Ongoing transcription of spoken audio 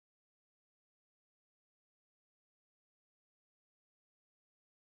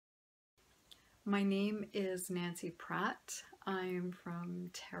My name is Nancy Pratt. I'm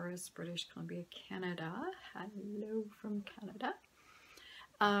from Terrace, British Columbia, Canada. Hello from Canada.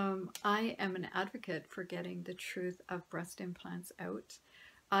 I am an advocate for getting the truth of breast implants out.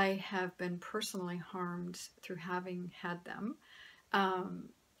 I have been personally harmed through having had them. Um,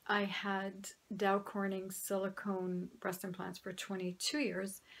 I had Dow Corning silicone breast implants for 22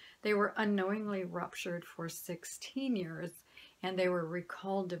 years. They were unknowingly ruptured for 16 years, and they were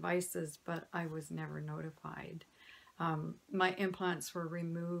recalled devices, but I was never notified. My implants were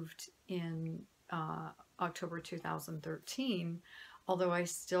removed in October 2013, although I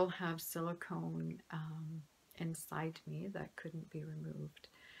still have silicone inside me that couldn't be removed.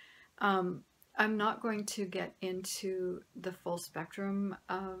 I'm not going to get into the full spectrum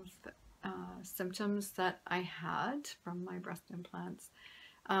of symptoms that I had from my breast implants.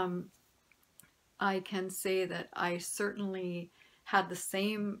 Um, I can say that I certainly had the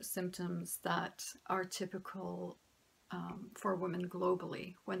same symptoms that are typical for women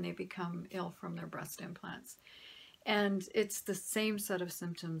globally when they become ill from their breast implants. And it's the same set of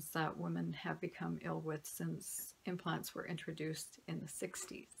symptoms that women have become ill with since implants were introduced in the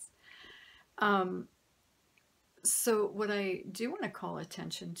 60s. So what I do want to call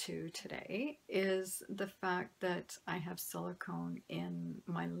attention to today is the fact that I have silicone in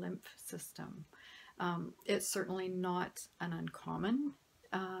my lymph system. It's certainly not an uncommon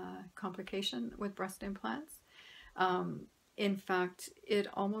complication with breast implants. In fact, it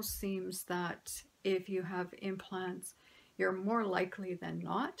almost seems that if you have implants, you're more likely than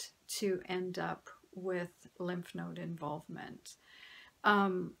not to end up with lymph node involvement.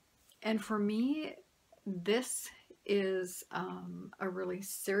 And for me, this is a really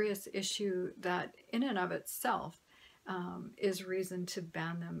serious issue that in and of itself is reason to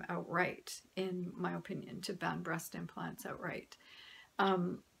ban them outright, in my opinion, to ban breast implants outright.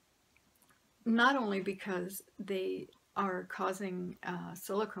 Not only because they are causing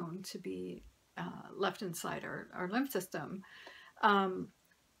silicone to be left inside our lymph system,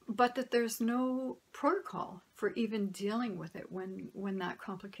 but that there's no protocol for even dealing with it when that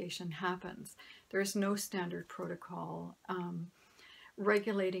complication happens. There's no standard protocol.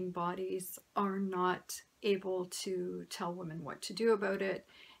 Regulating bodies are not able to tell women what to do about it,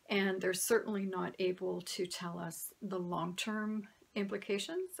 and they're certainly not able to tell us the long-term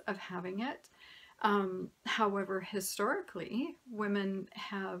implications of having it. However, historically, women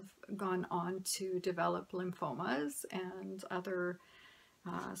have gone on to develop lymphomas and other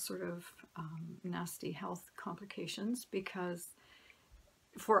sort of nasty health complications because,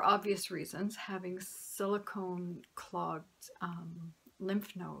 for obvious reasons, having silicone clogged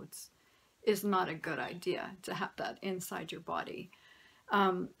lymph nodes is not a good idea to have that inside your body.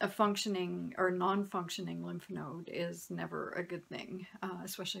 A functioning or non-functioning lymph node is never a good thing,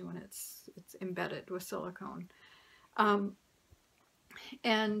 especially when it's embedded with silicone.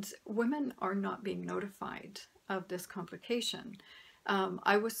 And women are not being notified of this complication.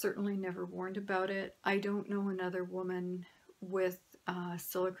 I was certainly never warned about it. I don't know another woman with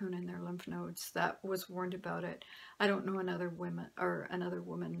silicone in their lymph nodes that was warned about it. I don't know another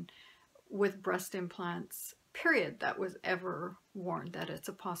woman with breast implants, period, that was ever warned that it's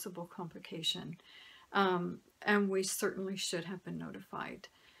a possible complication. And we certainly should have been notified.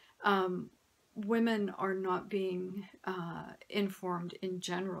 Women are not being informed in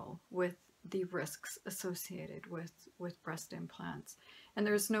general with the risks associated with breast implants. And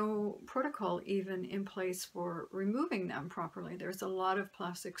there's no protocol even in place for removing them properly. There's a lot of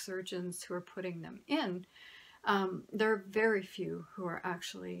plastic surgeons who are putting them in. There are very few who are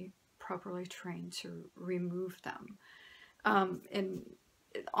actually properly trained to remove them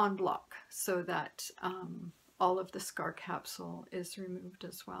on block so that all of the scar capsule is removed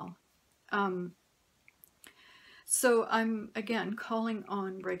as well. So I'm, again, calling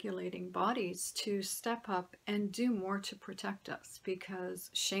on regulating bodies to step up and do more to protect us, because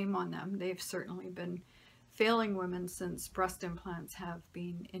shame on them. They've certainly been failing women since breast implants have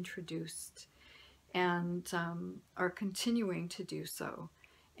been introduced and are continuing to do so.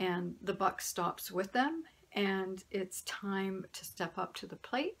 And the buck stops with them, and it's time to step up to the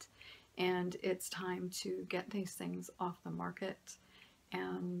plate, and it's time to get these things off the market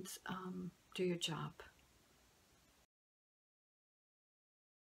and do your job.